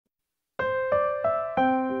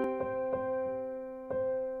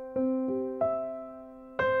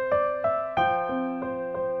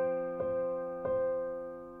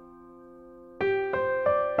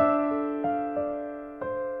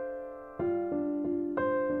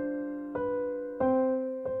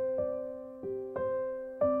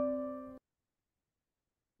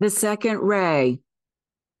The second ray,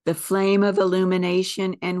 the flame of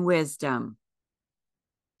illumination and wisdom.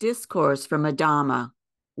 Discourse from Adama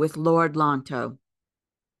with Lord Lonto.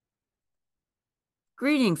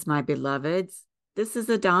 Greetings, my beloveds. This is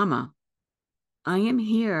Adama. I am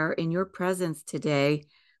here in your presence today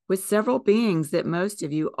with several beings that most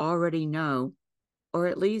of you already know, or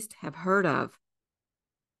at least have heard of.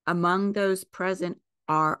 Among those present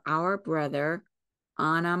are our brother,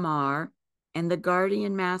 Anamar, and the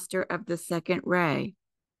guardian master of the second ray,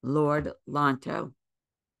 Lord Lonto.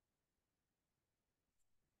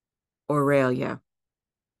 Aurelia.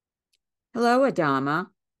 Hello, Adama.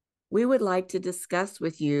 We would like to discuss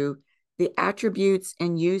with you the attributes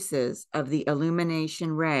and uses of the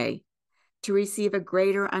illumination ray to receive a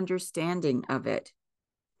greater understanding of it.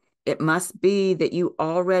 It must be that you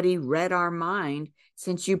already read our mind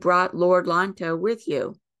since you brought Lord Lonto with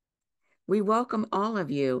you. We welcome all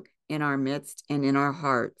of you in our midst and in our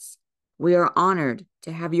hearts. We are honored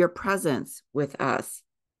to have your presence with us.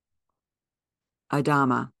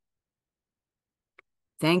 Adama.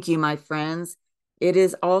 Thank you, my friends. It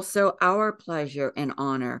is also our pleasure and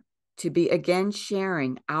honor to be again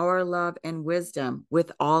sharing our love and wisdom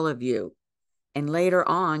with all of you, and later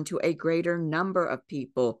on to a greater number of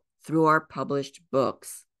people through our published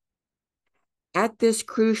books. At this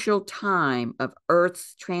crucial time of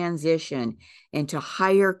Earth's transition into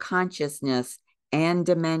higher consciousness and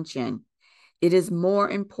dimension, it is more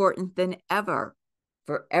important than ever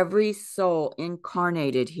for every soul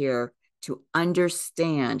incarnated here to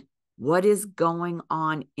understand what is going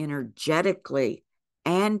on energetically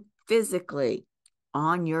and physically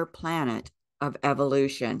on your planet of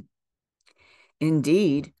evolution.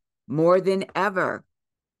 Indeed, more than ever,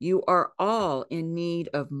 you are all in need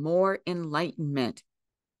of more enlightenment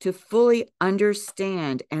to fully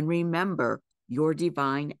understand and remember your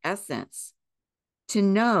divine essence, to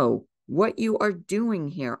know what you are doing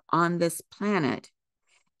here on this planet,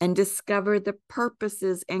 and discover the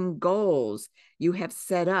purposes and goals you have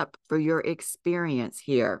set up for your experience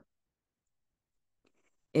here.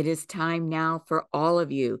 It is time now for all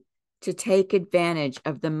of you to take advantage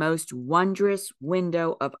of the most wondrous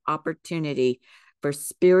window of opportunity for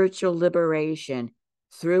spiritual liberation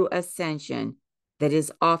through ascension that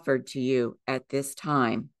is offered to you at this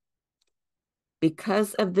time.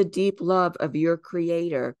 Because of the deep love of your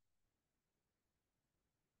Creator,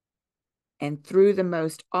 and through the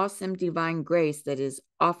most awesome divine grace that is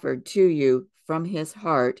offered to you from His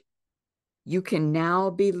heart, you can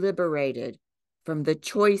now be liberated from the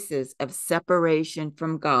choices of separation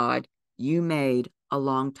from God you made a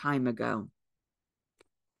long time ago.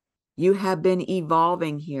 You have been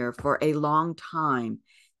evolving here for a long time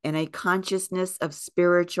in a consciousness of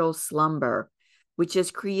spiritual slumber, which has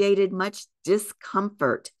created much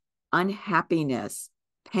discomfort, unhappiness,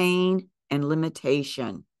 pain, and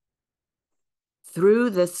limitation.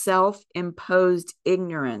 Through the self-imposed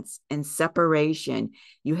ignorance and separation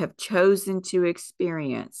you have chosen to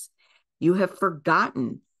experience, you have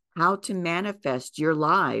forgotten how to manifest your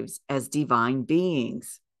lives as divine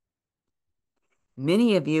beings.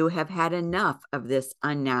 Many of you have had enough of this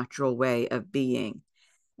unnatural way of being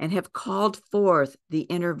and have called forth the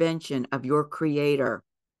intervention of your Creator.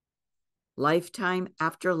 Lifetime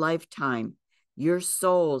after lifetime, your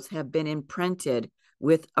souls have been imprinted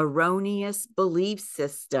with erroneous belief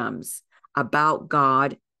systems about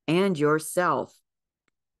God and yourself.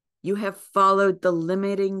 You have followed the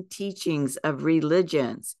limiting teachings of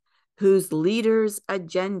religions whose leaders'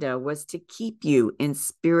 agenda was to keep you in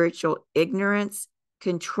spiritual ignorance,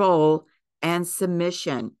 control, and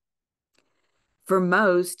submission. For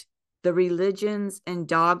most, the religions and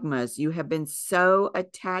dogmas you have been so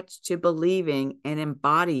attached to believing and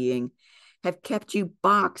embodying have kept you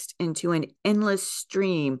boxed into an endless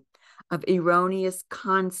stream of erroneous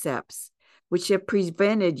concepts, which have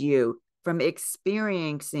prevented you from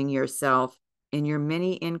experiencing yourself in your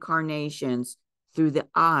many incarnations through the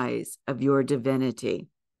eyes of your divinity.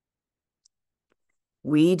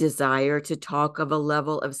 We desire to talk of a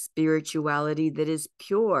level of spirituality that is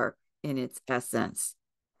pure in its essence.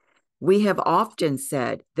 We have often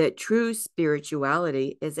said that true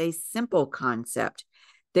spirituality is a simple concept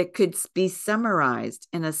that could be summarized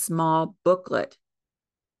in a small booklet.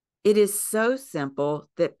 It is so simple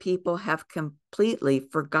that people have completely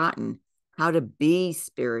forgotten how to be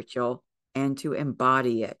spiritual and to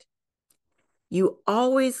embody it. You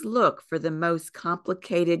always look for the most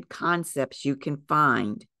complicated concepts you can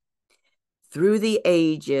find. Through the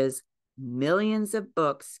ages, millions of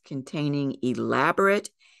books containing elaborate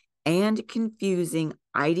and confusing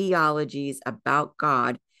ideologies about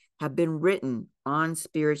God have been written on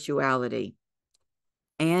spirituality.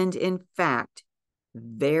 And in fact,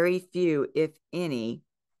 very few, if any,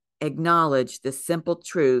 acknowledge the simple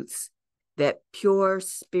truths that pure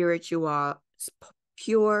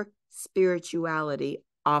spirituality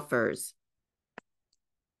offers.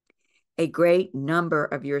 A great number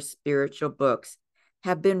of your spiritual books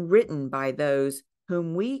have been written by those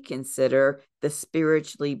whom we consider the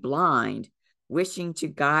spiritually blind, wishing to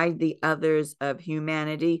guide the others of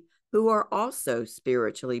humanity who are also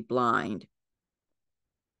spiritually blind.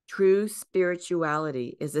 True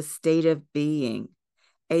spirituality is a state of being,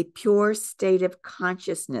 a pure state of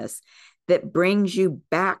consciousness that brings you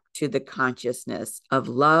back to the consciousness of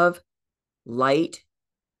love, light,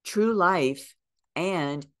 true life,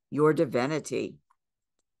 and your divinity.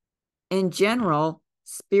 In general,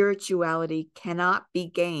 spirituality cannot be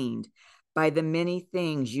gained by the many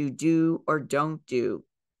things you do or don't do,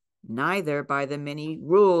 neither by the many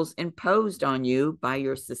rules imposed on you by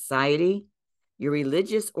your society, your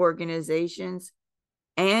religious organizations,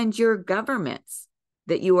 and your governments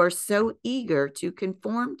that you are so eager to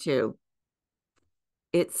conform to.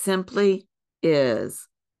 It simply is.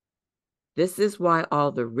 This is why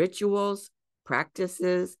all the rituals,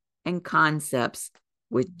 practices, and concepts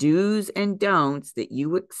with do's and don'ts that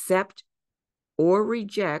you accept or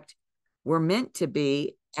reject were meant to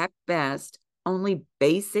be, at best, only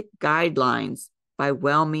basic guidelines by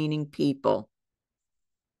well-meaning people.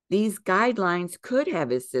 These guidelines could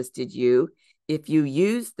have assisted you if you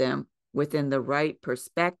used them within the right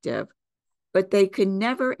perspective, but they could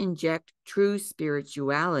never inject true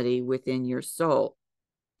spirituality within your soul.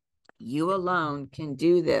 You alone can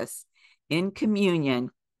do this in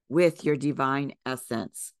communion with your divine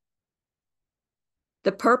essence.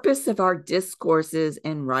 The purpose of our discourses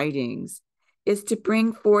and writings is to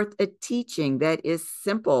bring forth a teaching that is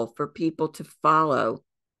simple for people to follow,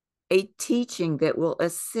 a teaching that will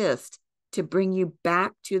assist to bring you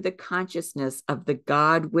back to the consciousness of the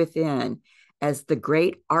God within as the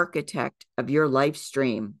great architect of your life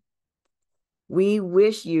stream. We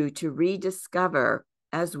wish you to rediscover,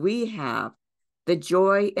 as we have, the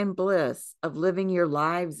joy and bliss of living your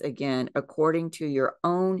lives again according to your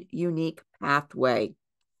own unique pathway,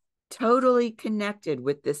 totally connected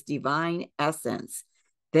with this divine essence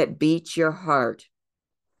that beats your heart.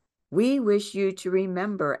 We wish you to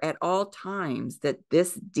remember at all times that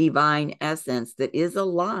this divine essence that is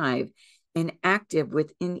alive and active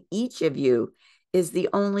within each of you is the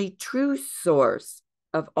only true source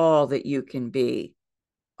of all that you can be,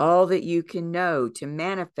 all that you can know to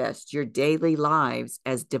manifest your daily lives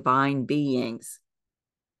as divine beings.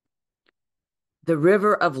 The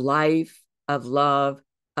river of life, of love,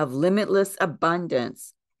 of limitless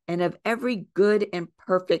abundance, and of every good and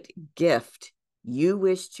perfect gift you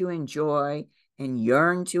wish to enjoy and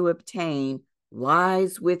yearn to obtain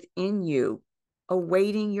lies within you,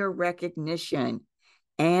 awaiting your recognition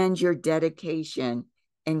and your dedication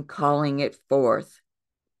in calling it forth.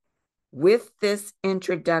 With this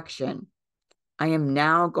introduction, I am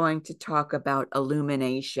now going to talk about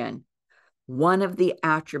illumination, one of the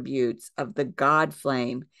attributes of the God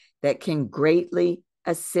flame that can greatly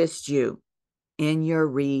assist you in your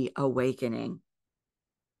reawakening.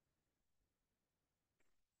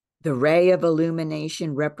 The ray of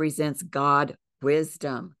illumination represents God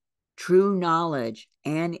wisdom, true knowledge,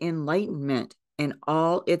 and enlightenment in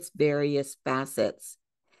all its various facets.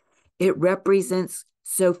 It represents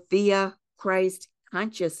Sopha-Christ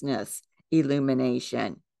consciousness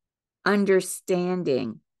illumination,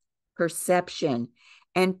 understanding, perception,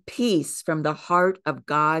 and peace from the heart of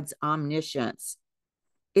God's omniscience.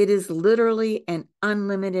 It is literally an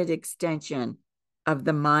unlimited extension of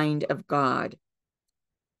the mind of God.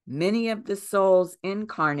 Many of the souls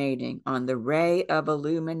incarnating on the ray of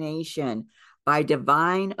illumination by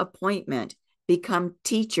divine appointment become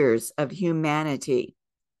teachers of humanity.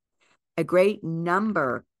 A great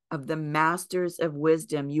number of the masters of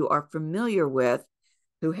wisdom you are familiar with,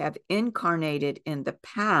 who have incarnated in the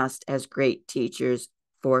past as great teachers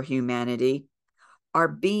for humanity, are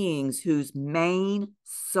beings whose main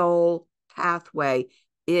soul pathway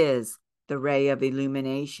is the ray of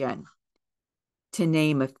illumination. To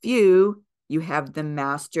name a few, you have the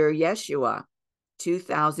Master Yeshua,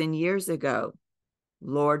 2,000 years ago,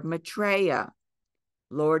 Lord Maitreya,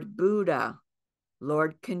 Lord Buddha,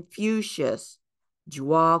 Lord Confucius,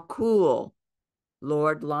 Jua Kul,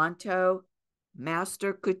 Lord Lanto,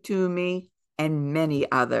 Master Kutumi, and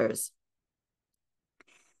many others.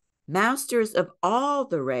 Masters of all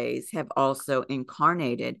the rays have also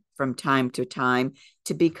incarnated from time to time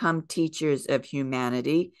to become teachers of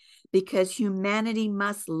humanity, because humanity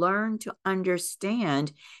must learn to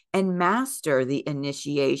understand and master the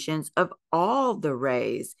initiations of all the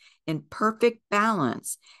rays in perfect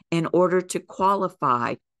balance in order to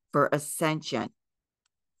qualify for ascension.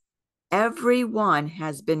 Everyone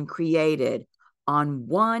has been created on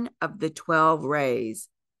one of the 12 rays,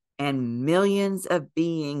 and millions of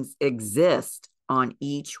beings exist on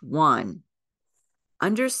each one.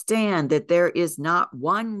 Understand that there is not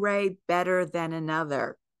one ray better than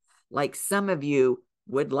another, like some of you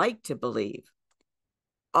would like to believe.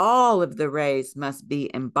 All of the rays must be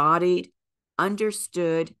embodied,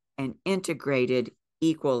 understood, and integrated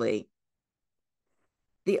equally.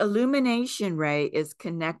 The illumination ray is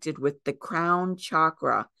connected with the crown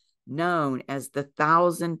chakra, known as the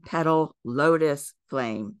 1,000-petal lotus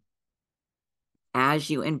flame. As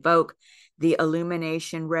you invoke the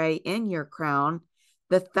illumination ray in your crown,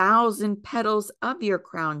 the 1,000 petals of your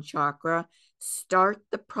crown chakra start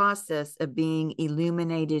the process of being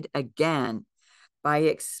illuminated again by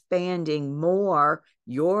expanding more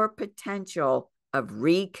your potential of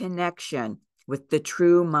reconnection with the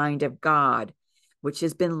true mind of God, which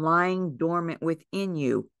has been lying dormant within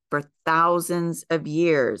you for thousands of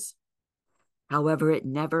years. However, it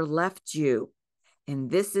never left you,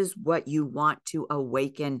 and this is what you want to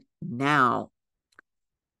awaken now.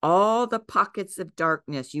 All the pockets of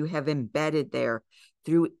darkness you have embedded there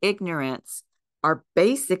through ignorance are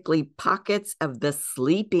basically pockets of the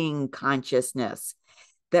sleeping consciousness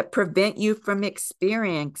that prevent you from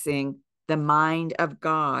experiencing the mind of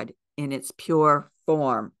God in its pure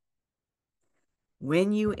form.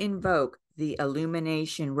 When you invoke the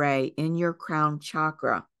illumination ray in your crown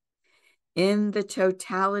chakra, in the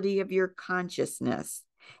totality of your consciousness,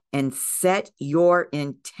 and set your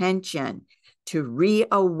intention to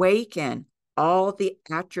reawaken all the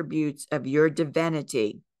attributes of your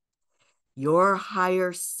divinity, your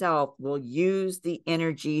higher self will use the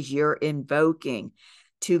energies you're invoking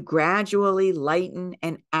to gradually lighten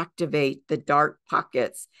and activate the dark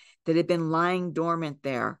pockets that have been lying dormant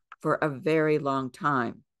there for a very long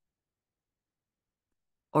time.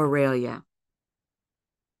 Aurelia,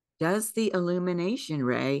 does the illumination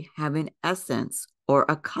ray have an essence or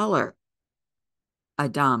a color?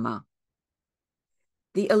 Adama,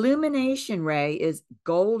 the illumination ray is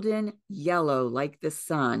golden yellow like the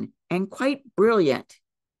sun and quite brilliant.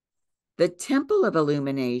 The Temple of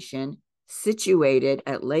Illumination, situated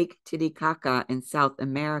at Lake Titicaca in South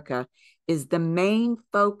America, is the main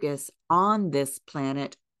focus on this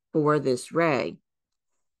planet for this ray.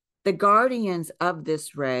 The guardians of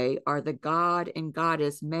this ray are the god and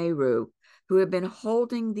goddess Meru, who have been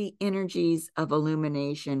holding the energies of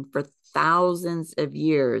illumination for thousands of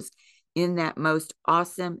years in that most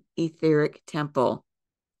awesome etheric temple.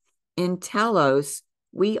 In Telos,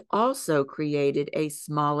 we also created a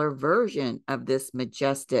smaller version of this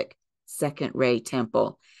majestic second ray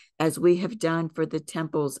temple, as we have done for the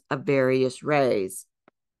temples of various rays.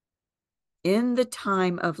 In the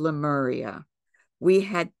time of Lemuria, we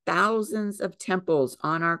had thousands of temples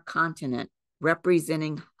on our continent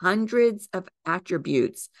representing hundreds of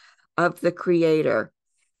attributes of the Creator,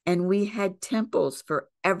 and we had temples for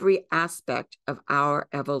every aspect of our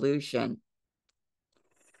evolution.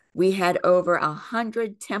 We had over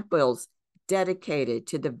 100 temples dedicated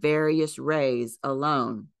to the various rays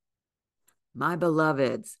alone. My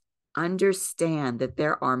beloveds, understand that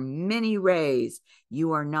there are many rays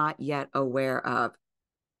you are not yet aware of.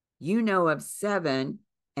 You know of 7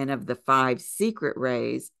 and of the 5 secret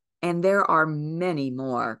rays, and there are many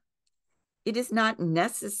more. It is not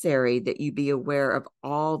necessary that you be aware of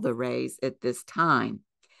all the rays at this time,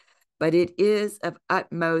 but it is of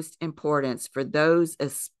utmost importance for those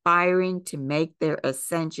aspiring to make their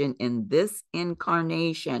ascension in this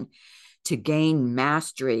incarnation to gain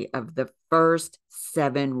mastery of the first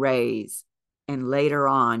 7 rays and later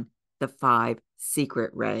on the 5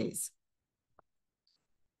 secret rays.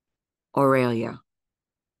 Aurelia,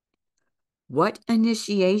 what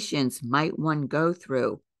initiations might one go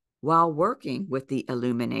through while working with the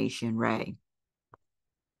illumination ray?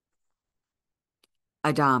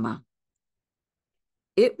 Adama,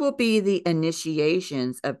 it will be the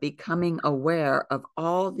initiations of becoming aware of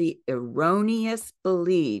all the erroneous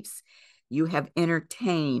beliefs you have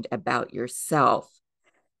entertained about yourself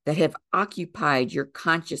that have occupied your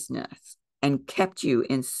consciousness and kept you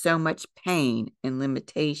in so much pain and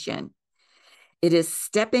limitation. It is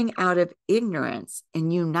stepping out of ignorance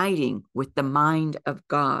and uniting with the mind of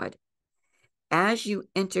God. As you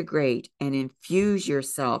integrate and infuse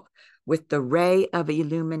yourself with the ray of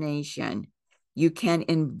illumination, you can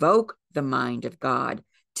invoke the mind of God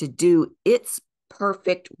to do its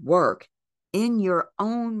perfect work in your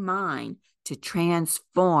own mind to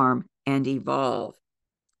transform and evolve.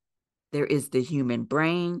 There is the human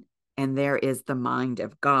brain and there is the mind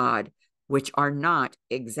of God, which are not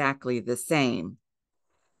exactly the same.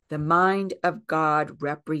 The mind of God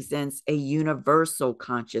represents a universal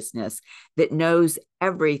consciousness that knows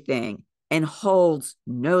everything and holds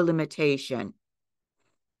no limitation.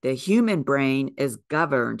 The human brain is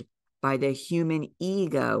governed by the human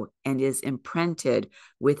ego and is imprinted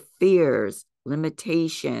with fears,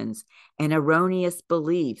 limitations, and erroneous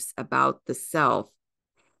beliefs about the self.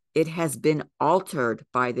 It has been altered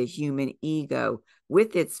by the human ego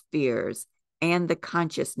with its fears and the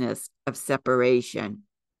consciousness of separation.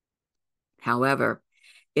 However,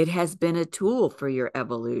 it has been a tool for your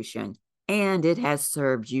evolution, and it has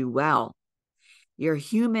served you well. Your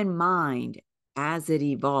human mind, as it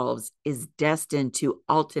evolves, is destined to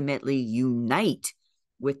ultimately unite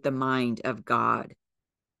with the mind of God.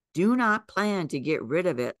 Do not plan to get rid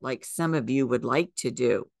of it like some of you would like to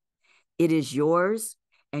do. It is yours,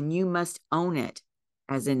 and you must own it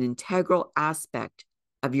as an integral aspect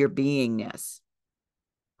of your beingness.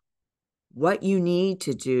 What you need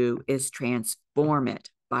to do is transform it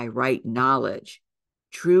by right knowledge,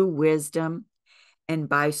 true wisdom, and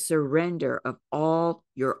by surrender of all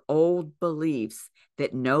your old beliefs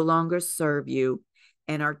that no longer serve you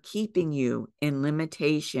and are keeping you in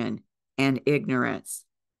limitation and ignorance.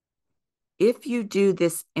 If you do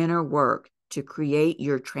this inner work to create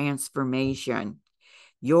your transformation,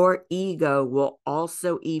 your ego will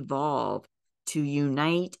also evolve to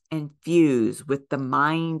unite and fuse with the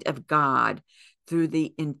mind of God through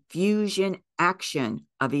the infusion action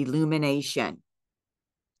of illumination.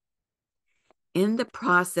 In the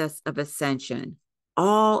process of ascension,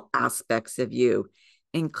 all aspects of you,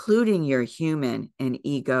 including your human and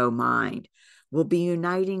ego mind, will be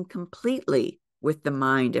uniting completely with the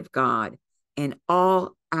mind of God and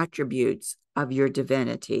all attributes of your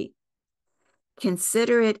divinity.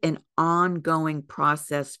 Consider it an ongoing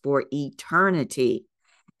process for eternity,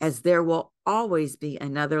 as there will always be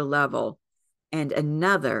another level and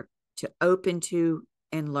another to open to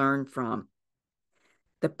and learn from.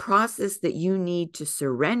 The process that you need to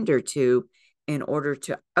surrender to in order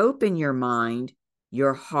to open your mind,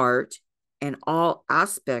 your heart, and all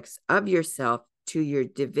aspects of yourself to your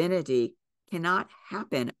divinity cannot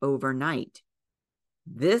happen overnight.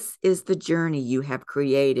 This is the journey you have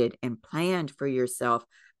created and planned for yourself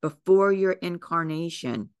before your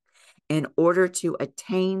incarnation in order to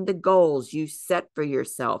attain the goals you set for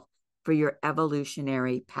yourself for your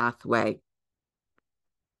evolutionary pathway.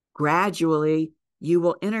 Gradually, you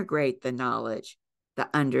will integrate the knowledge, the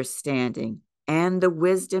understanding, and the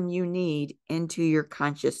wisdom you need into your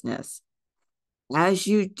consciousness. As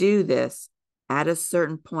you do this, at a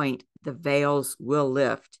certain point, the veils will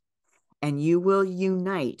lift and you will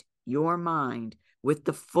unite your mind with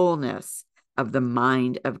the fullness of the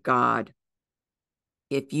mind of God.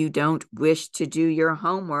 If you don't wish to do your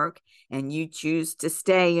homework and you choose to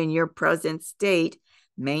stay in your present state,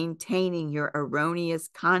 maintaining your erroneous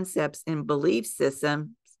concepts and belief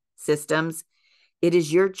systems, it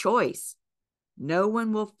is your choice. No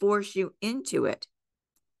one will force you into it.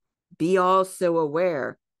 Be also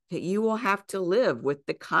aware that you will have to live with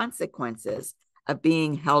the consequences of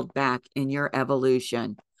being held back in your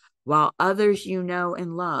evolution, while others you know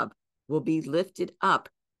and love will be lifted up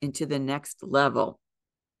into the next level.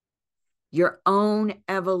 Your own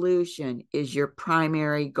evolution is your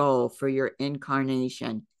primary goal for your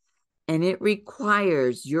incarnation, and it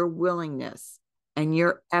requires your willingness and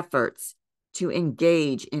your efforts to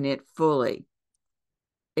engage in it fully.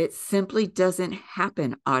 It simply doesn't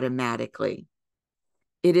happen automatically.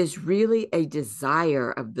 It is really a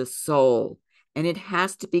desire of the soul, and it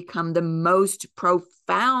has to become the most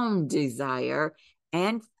profound desire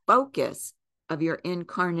and focus of your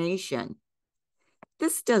incarnation.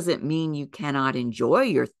 This doesn't mean you cannot enjoy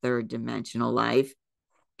your third dimensional life.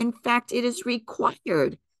 In fact, it is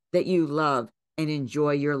required that you love and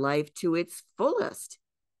enjoy your life to its fullest.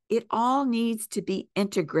 It all needs to be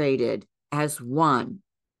integrated as one.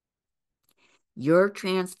 Your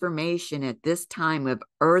transformation at this time of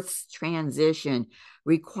Earth's transition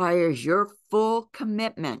requires your full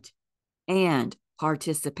commitment and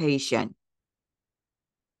participation.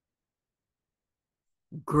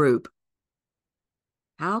 Group.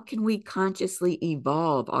 How can we consciously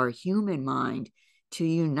evolve our human mind to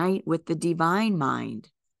unite with the divine mind?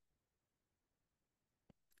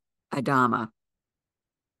 Adama.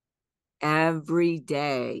 Every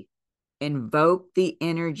day, invoke the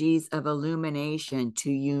energies of illumination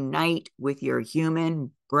to unite with your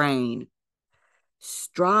human brain.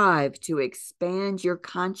 Strive to expand your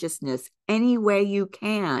consciousness any way you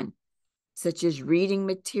can, such as reading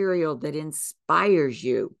material that inspires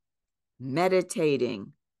you,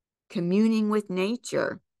 meditating, communing with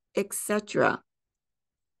nature, etc.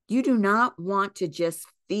 You do not want to just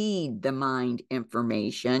feed the mind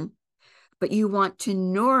information, but you want to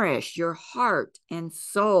nourish your heart and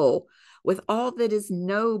soul with all that is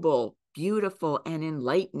noble, beautiful, and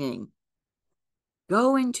enlightening.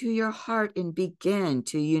 Go into your heart and begin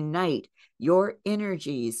to unite your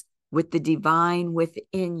energies with the divine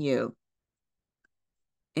within you.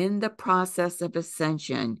 In the process of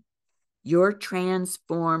ascension, your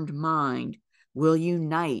transformed mind will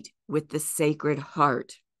unite with the Sacred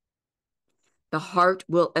Heart. The heart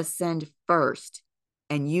will ascend first,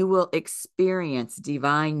 and you will experience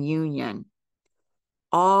divine union.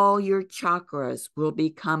 All your chakras will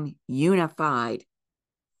become unified.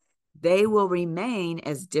 They will remain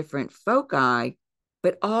as different foci,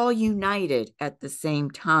 but all united at the same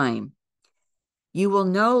time. You will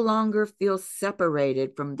no longer feel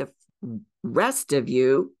separated from the rest of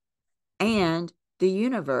you and the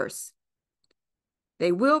universe.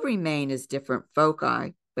 They will remain as different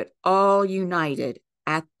foci, but all united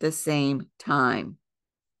at the same time.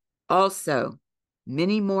 Also,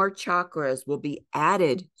 many more chakras will be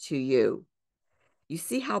added to you. You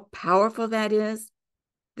see how powerful that is?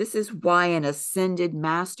 This is why an ascended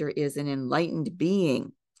master is an enlightened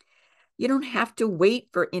being. You don't have to wait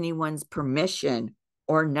for anyone's permission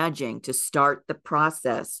or nudging to start the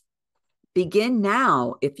process. Begin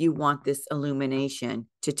now if you want this illumination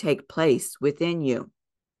to take place within you.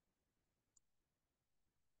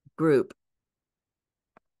 Group.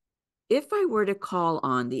 If I were to call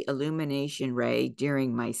on the illumination ray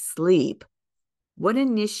during my sleep, what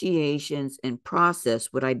initiations and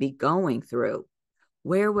process would I be going through?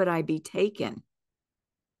 Where would I be taken?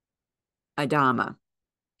 Adama.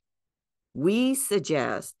 We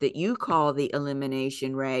suggest that you call the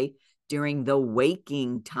illumination ray during the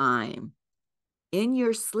waking time. In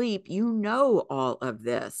your sleep, you know all of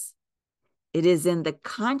this. It is in the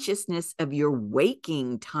consciousness of your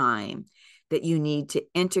waking time that you need to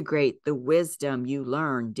integrate the wisdom you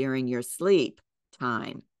learn during your sleep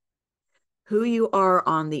time. Who you are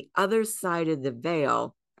on the other side of the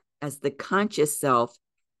veil as the conscious self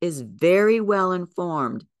is very well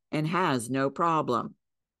informed and has no problem.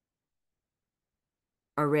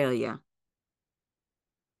 Aurelia.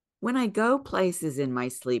 When I go places in my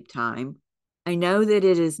sleep time, I know that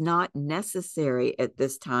it is not necessary at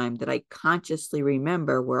this time that I consciously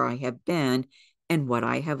remember where I have been and what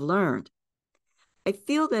I have learned. I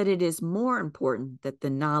feel that it is more important that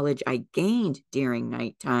the knowledge I gained during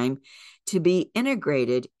nighttime to be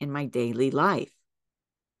integrated in my daily life.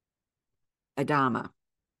 Adama.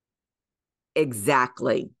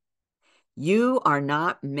 Exactly. You are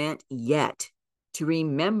not meant yet to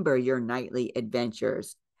remember your nightly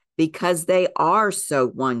adventures because they are so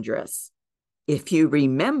wondrous. If you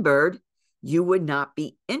remembered, you would not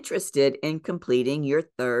be interested in completing your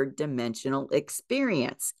third dimensional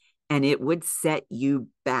experience, and it would set you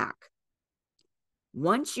back.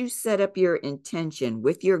 Once you set up your intention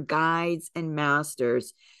with your guides and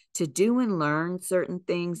masters to do and learn certain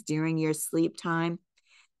things during your sleep time,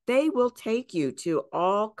 they will take you to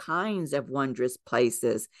all kinds of wondrous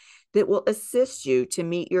places that will assist you to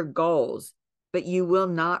meet your goals, but you will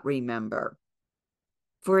not remember.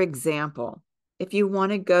 For example, if you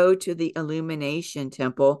want to go to the Illumination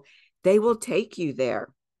Temple, they will take you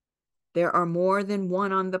there. There are more than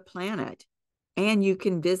one on the planet, and you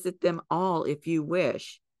can visit them all if you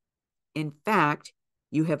wish. In fact,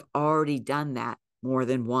 you have already done that more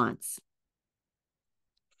than once.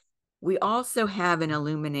 We also have an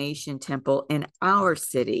illumination temple in our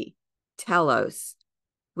city, Telos.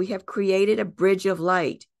 We have created a bridge of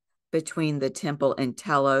light between the temple in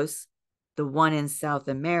Telos, the one in South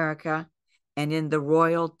America, and in the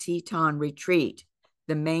Royal Teton Retreat,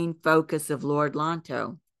 the main focus of Lord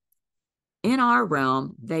Lanto. In our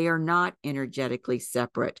realm, they are not energetically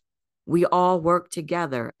separate. We all work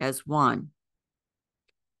together as one.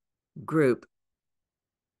 Group.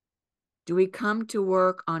 Do we come to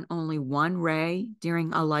work on only one ray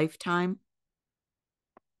during a lifetime?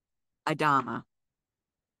 Adama.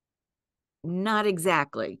 Not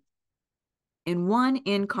exactly. In one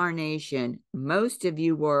incarnation, most of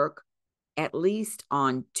you work at least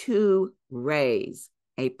on two rays,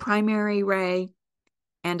 a primary ray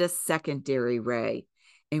and a secondary ray,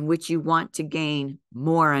 in which you want to gain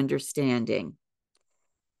more understanding.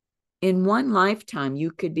 In one lifetime,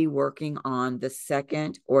 you could be working on the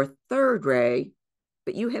second or third ray,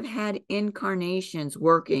 but you have had incarnations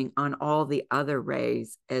working on all the other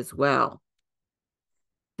rays as well.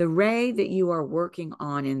 The ray that you are working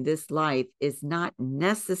on in this life is not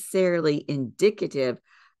necessarily indicative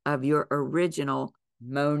of your original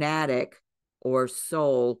monadic or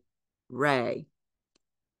soul ray.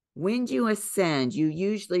 When you ascend, you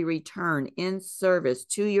usually return in service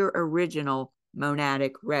to your original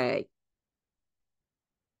monadic ray.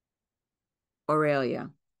 Aurelia,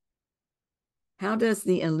 how does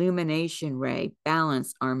the illumination ray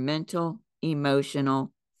balance our mental,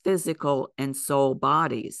 emotional, physical, and soul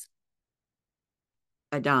bodies?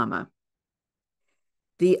 Adama,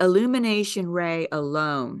 the illumination ray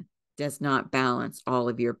alone does not balance all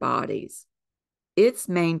of your bodies. Its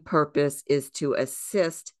main purpose is to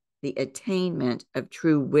assist the attainment of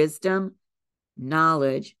true wisdom,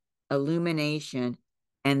 knowledge, illumination,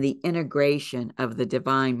 and the integration of the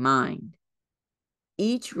divine mind.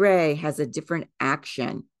 Each ray has a different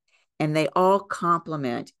action, and they all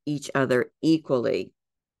complement each other equally.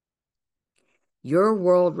 Your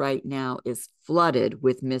world right now is flooded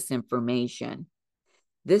with misinformation.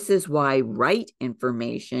 This is why right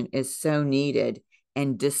information is so needed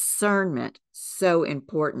and discernment so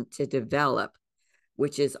important to develop,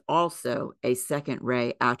 which is also a second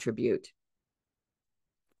ray attribute.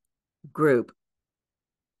 Group.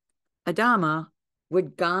 Adama,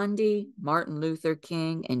 would Gandhi, Martin Luther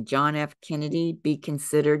King, and John F. Kennedy be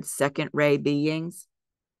considered second ray beings?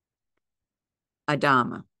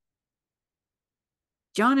 Adama.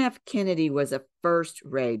 John F. Kennedy was a first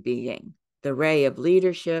ray being, the ray of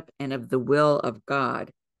leadership and of the will of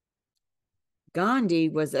God. Gandhi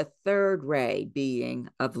was a third ray being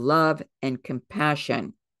of love and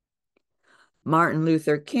compassion. Martin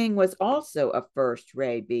Luther King was also a first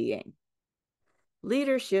ray being.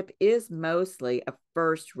 Leadership is mostly a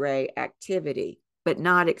first ray activity, but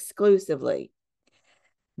not exclusively.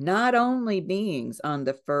 Not only beings on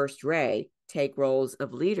the first ray take roles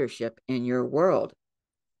of leadership in your world.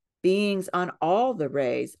 Beings on all the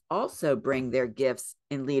rays also bring their gifts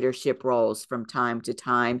in leadership roles from time to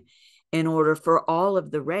time in order for all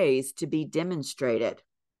of the rays to be demonstrated.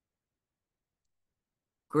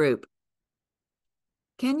 Group.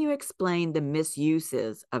 Can you explain the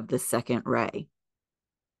misuses of the second ray?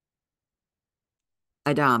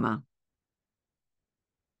 Adama.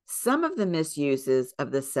 Some of the misuses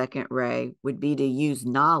of the second ray would be to use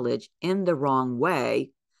knowledge in the wrong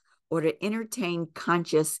way or to entertain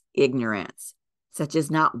conscious ignorance, such as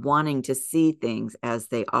not wanting to see things as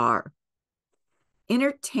they are.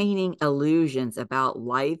 Entertaining illusions about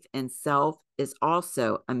life and self is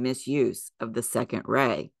also a misuse of the second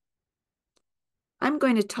ray. I'm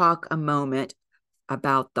going to talk a moment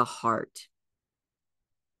about the heart.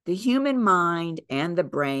 The human mind and the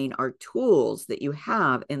brain are tools that you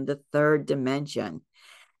have in the third dimension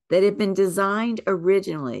that have been designed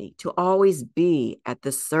originally to always be at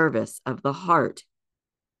the service of the heart.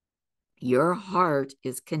 Your heart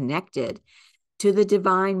is connected to the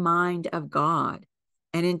divine mind of God,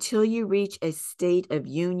 and until you reach a state of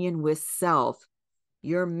union with self,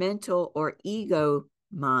 your mental or ego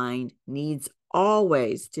mind needs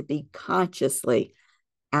always to be consciously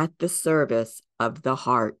at the service of the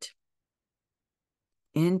heart.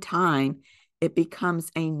 In time, it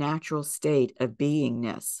becomes a natural state of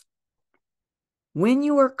beingness. When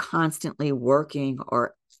you are constantly working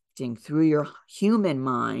or acting through your human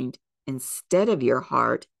mind instead of your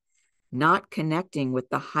heart, not connecting with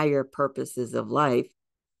the higher purposes of life,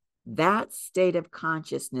 that state of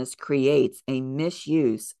consciousness creates a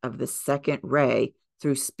misuse of the second ray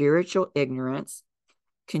through spiritual ignorance,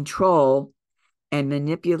 control, and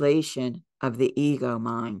manipulation of the ego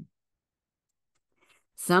mind.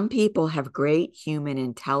 Some people have great human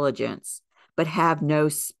intelligence, but have no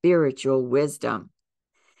spiritual wisdom.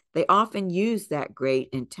 They often use that great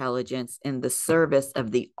intelligence in the service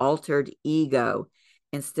of the altered ego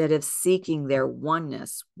instead of seeking their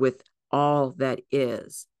oneness with all that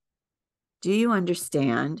is. Do you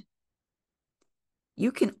understand?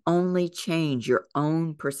 You can only change your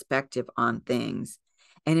own perspective on things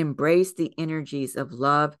and embrace the energies of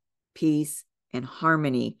love, peace, and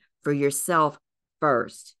harmony for yourself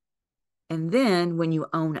first. And then when you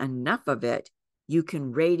own enough of it, you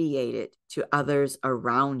can radiate it to others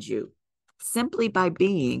around you simply by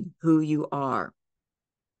being who you are.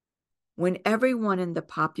 When everyone in the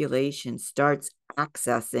population starts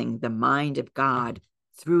accessing the mind of God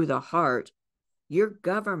through the heart, your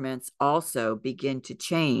governments also begin to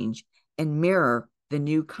change and mirror the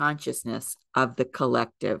new consciousness of the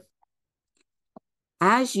collective.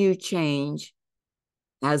 As you change,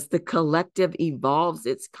 as the collective evolves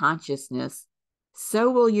its consciousness,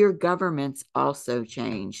 so will your governments also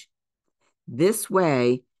change. This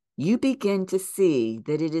way, you begin to see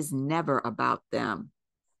that it is never about them,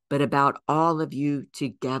 but about all of you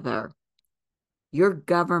together. Your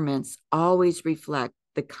governments always reflect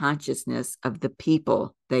the consciousness of the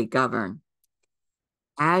people they govern.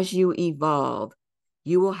 As you evolve,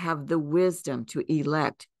 you will have the wisdom to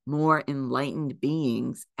elect more enlightened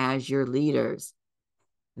beings as your leaders.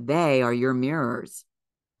 They are your mirrors.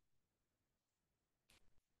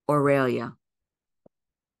 Aurelia,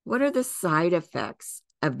 what are the side effects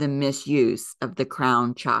of the misuse of the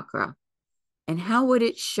crown chakra, and how would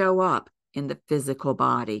it show up in the physical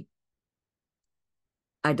body?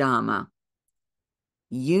 Adama,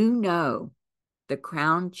 you know the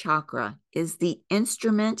crown chakra is the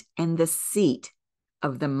instrument and the seat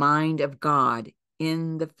of the mind of God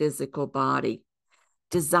in the physical body,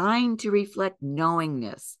 designed to reflect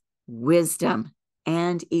knowingness, wisdom,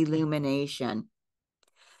 and illumination.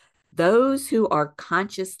 Those who are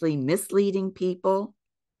consciously misleading people,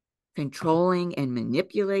 controlling and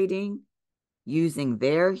manipulating, using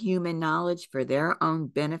their human knowledge for their own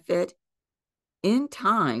benefit, in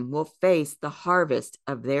time will face the harvest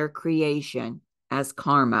of their creation as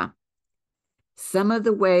karma. Some of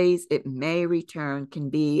the ways it may return can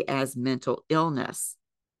be as mental illness,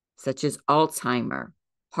 such as Alzheimer's,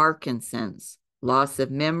 Parkinson's, loss of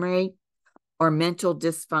memory, or mental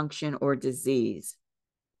dysfunction or disease.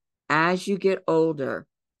 As you get older,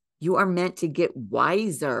 you are meant to get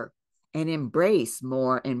wiser and embrace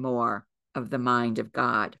more and more of the mind of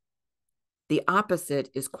God. The opposite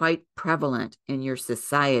is quite prevalent in your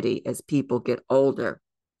society as people get older.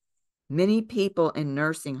 Many people in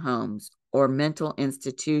nursing homes or mental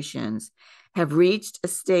institutions have reached a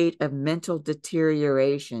state of mental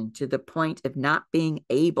deterioration to the point of not being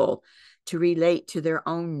able to relate to their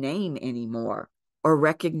own name anymore or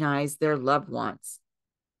recognize their loved ones.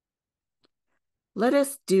 Let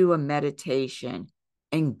us do a meditation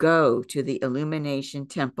and go to the illumination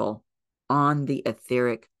temple on the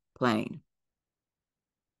etheric plane.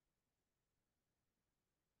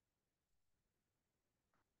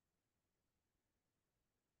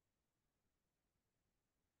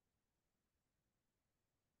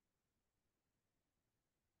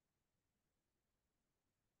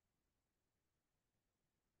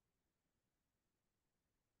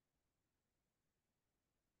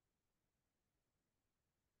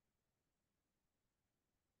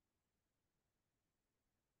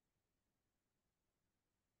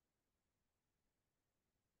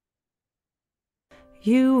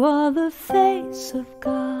 You are the face of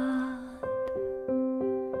God.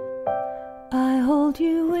 I hold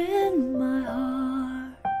you in my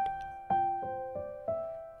heart.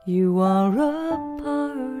 You are a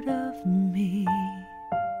part of me.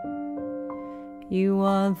 You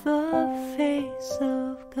are the face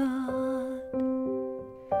of God.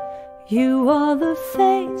 You are the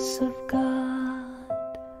face of God.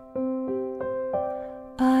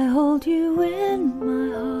 I hold you in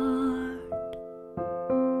my heart.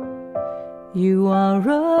 You are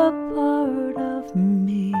a part of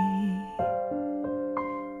me.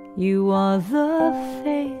 You are the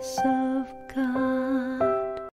face of God.